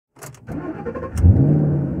Hi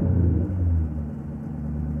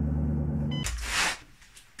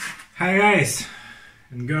guys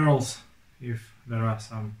and girls, if there are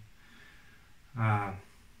some.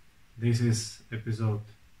 This is episode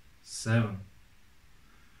 7.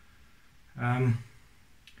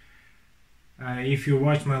 If you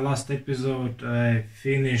watched my last episode, I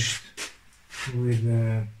finished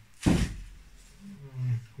with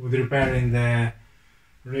repairing the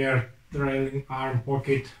rear trailing arm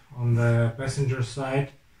pocket on the passenger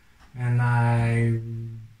side, and I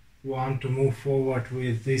want to move forward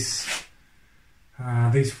with this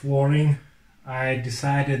flooring. I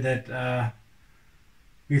decided that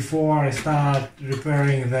before I start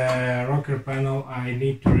repairing the rocker panel, I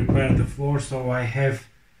need to repair the floor, so I have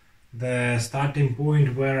the starting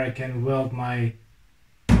point where I can weld my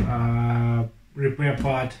repair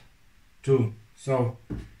part to. So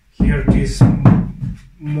here it is,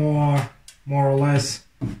 more or less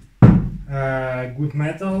good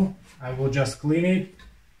metal. I will just clean it,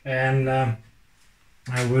 and I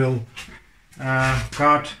will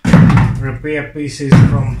cut repair pieces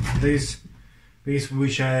from this piece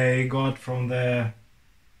which I got from the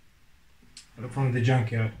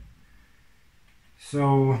junkyard.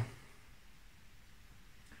 So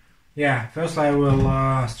yeah, first I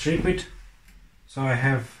will strip it, so I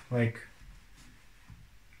have like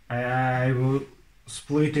I will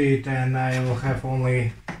split it, and I will have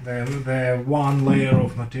only the one layer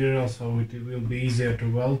of material, so it will be easier to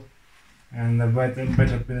weld and the better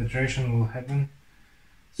penetration will happen.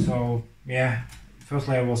 So yeah,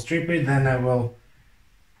 firstly I will strip it, then I will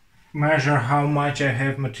measure how much I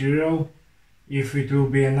have material. If it will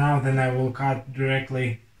be enough, then I will cut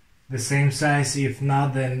directly the same size. If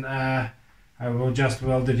not, then I will just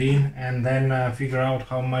weld it in, and then figure out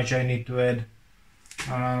how much I need to add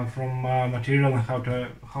from material and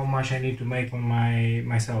how much I need to make on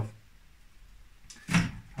myself.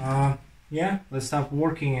 Yeah, let's start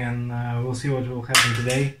working, and we'll see what will happen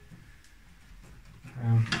today.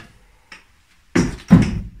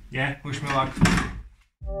 Yeah, wish me luck.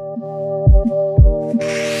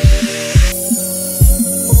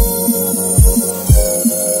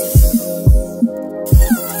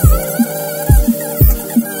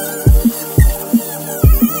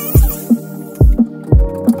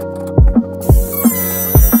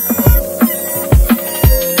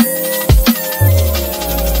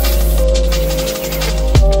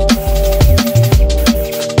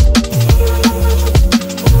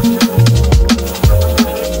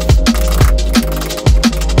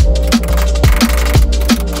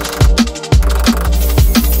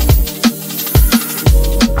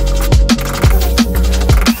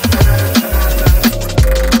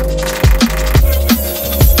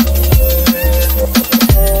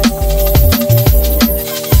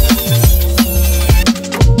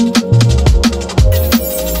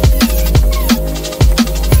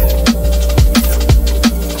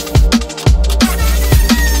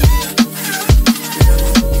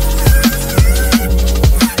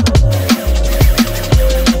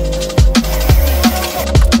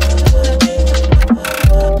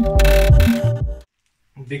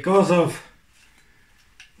 Because of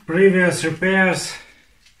previous repairs,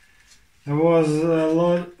 there was a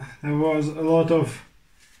lot of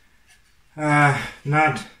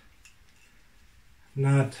not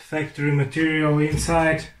factory material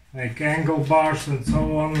inside, like angle bars and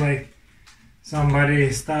so on. Like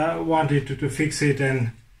somebody wanted to fix it,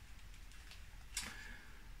 and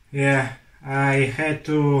yeah, I had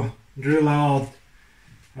to drill out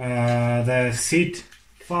the seat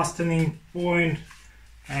fastening point,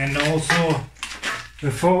 and also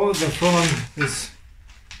the front this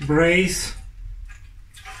brace,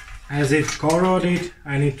 as it corroded.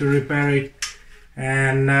 I need to repair it,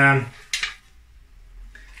 and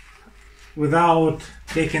without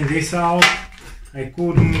taking this out, I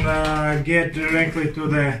couldn't get directly to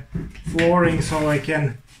the flooring, so I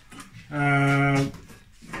can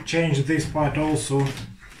change this part also.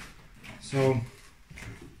 So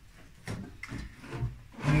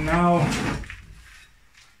now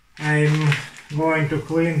I'm going to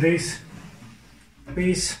clean this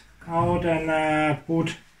piece out and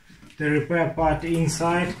put the repair part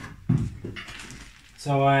inside,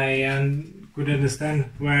 so I could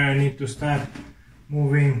understand where I need to start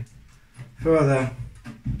moving further.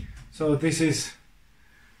 So these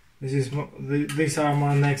are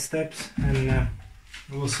my next steps, and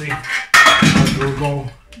we'll see how it will go.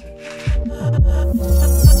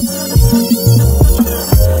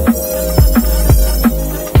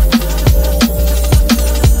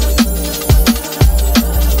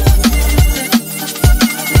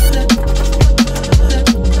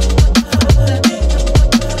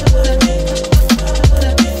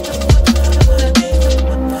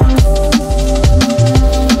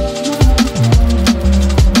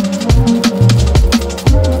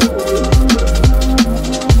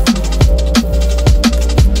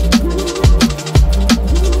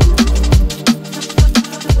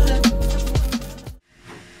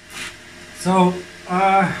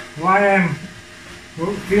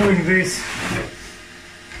 filling this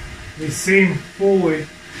seam fully.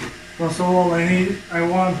 First of all, I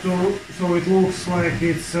want to, so it looks like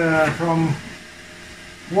it's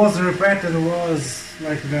was repeated, was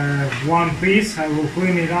like the one piece. I will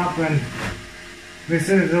clean it up, and this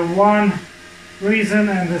is the one reason,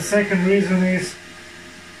 and the second reason is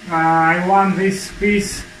I want this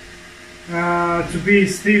piece to be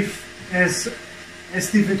stiff, as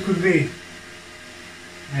stiff it could be,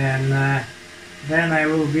 and then I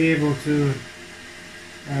will be able to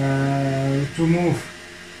move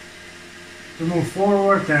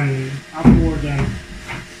forward and upward and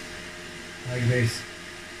like this.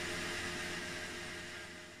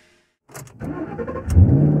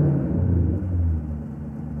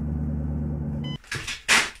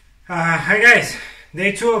 Hi guys,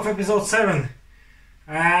 day 2 of episode 7.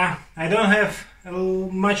 I don't have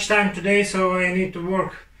much time today, so I need to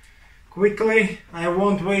work quickly. I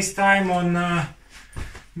won't waste time on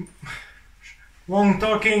long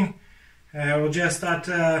talking. I will just start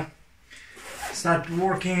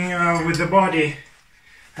working with the body.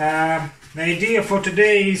 The idea for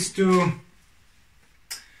today is to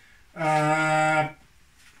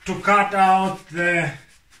cut out the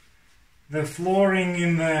flooring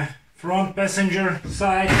in the front passenger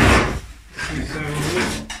side.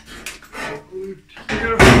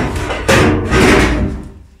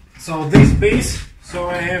 So this piece. So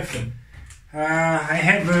I have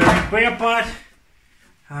a repair part.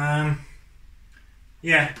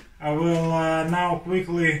 Yeah, I will now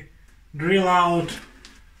quickly drill out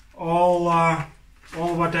all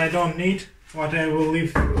what I don't need, what I will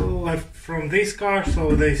leave left from this car.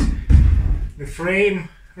 So the frame,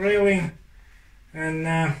 railing, and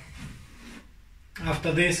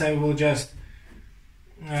after this I will just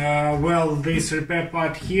weld this repair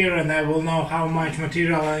part here, and I will know how much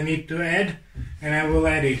material I need to add, and I will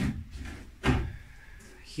add it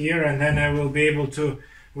here, and then I will be able to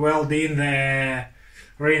weld in the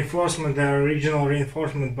reinforcement, the original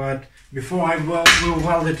reinforcement. But before I will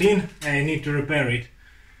weld it in, I need to repair it.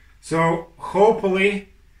 So hopefully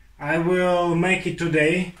I will make it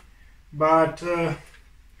today, but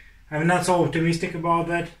I'm not so optimistic about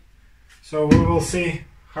that, so we will see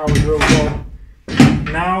how it will go.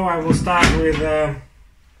 Now I will start with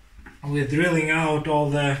drilling out all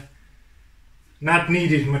the not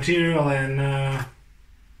needed material, and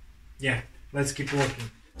yeah, let's keep working.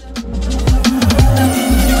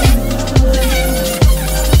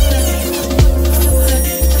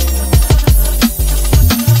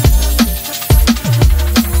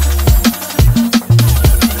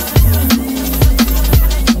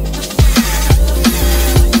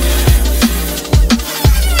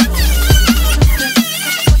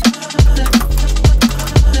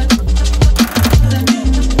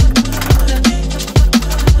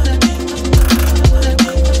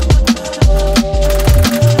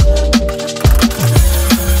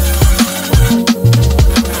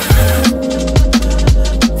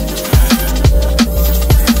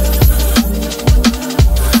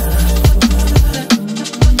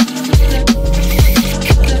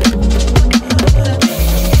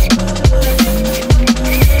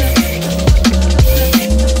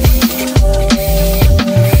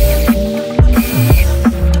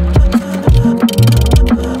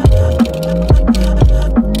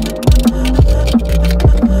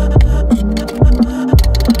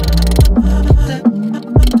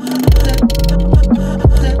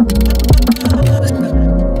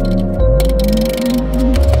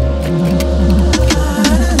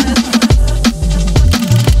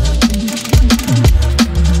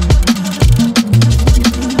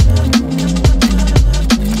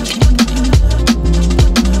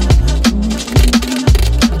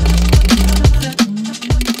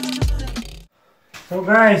 So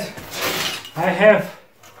guys, I have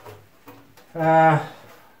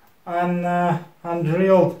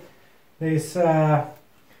undrilled this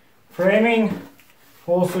framing.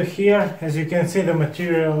 Also here, as you can see, the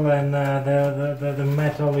material and the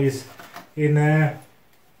metal is in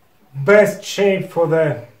best shape for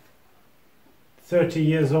the 30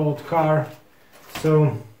 years old car.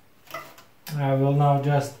 So I will now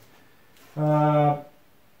just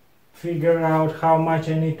figure out how much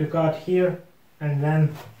I need to cut here, and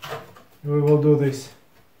then we will do this.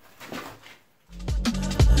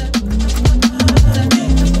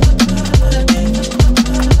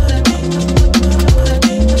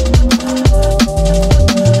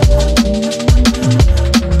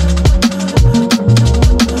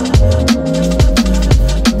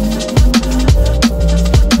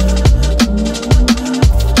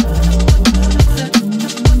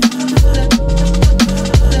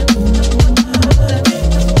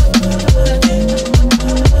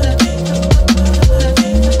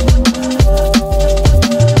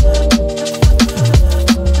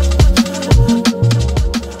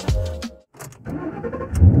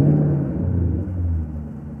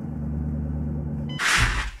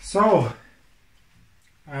 So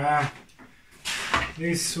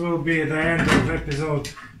this will be the end of episode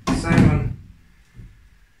 7.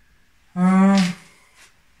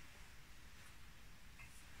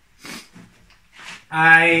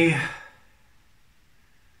 I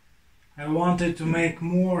wanted to make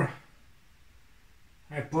more.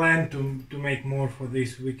 I planned to make more for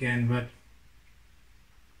this weekend, but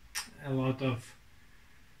a lot of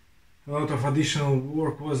additional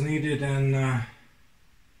work was needed, and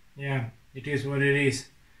yeah, it is what it is.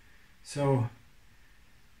 So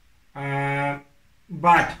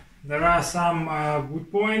but there are some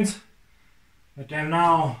good points that I'm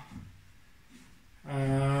now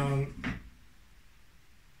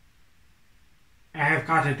I have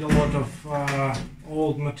cut a lot of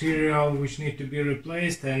old material which need to be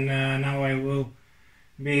replaced, and now I will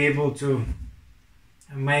be able to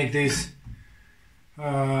make this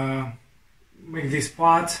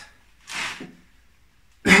parts.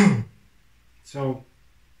 So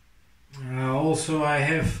also I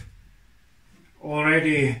have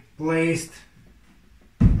already placed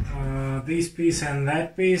this piece and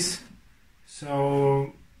that piece,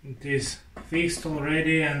 so it is fixed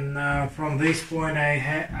already, and from this point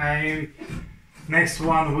I next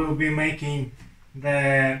one will be making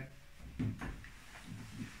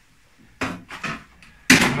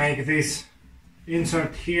make this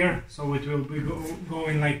insert here, so it will be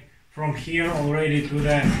going like from here already to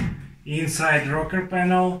the inside rocker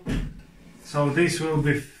panel. So this will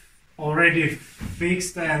be already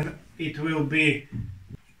fixed, and it will be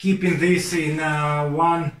keeping this in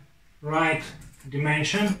one right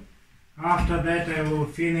dimension. After that I will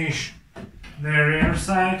finish the rear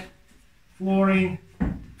side flooring,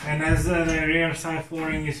 and as the rear side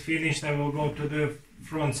flooring is finished I will go to the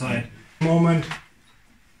front side. At the moment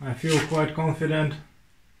I feel quite confident,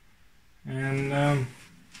 and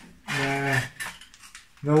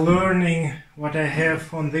the learning what I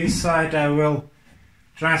have on this side I will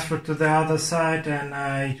transfer to the other side, and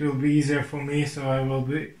it will be easier for me, so I will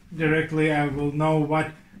know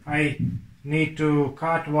what I need to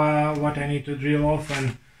cut, what I need to drill off,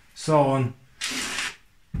 and so on.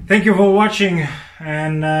 Thank you for watching,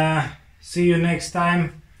 and see you next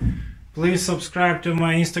time. Please subscribe to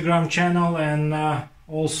my Instagram channel, and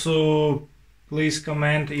also please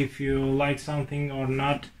comment if you like something or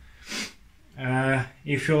not.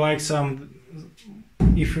 If you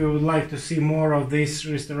would like to see more of this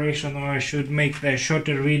restoration, or I should make the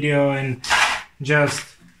shorter video and just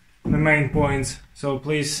the main points, so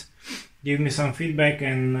please give me some feedback,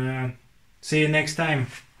 and see you next time.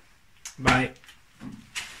 Bye.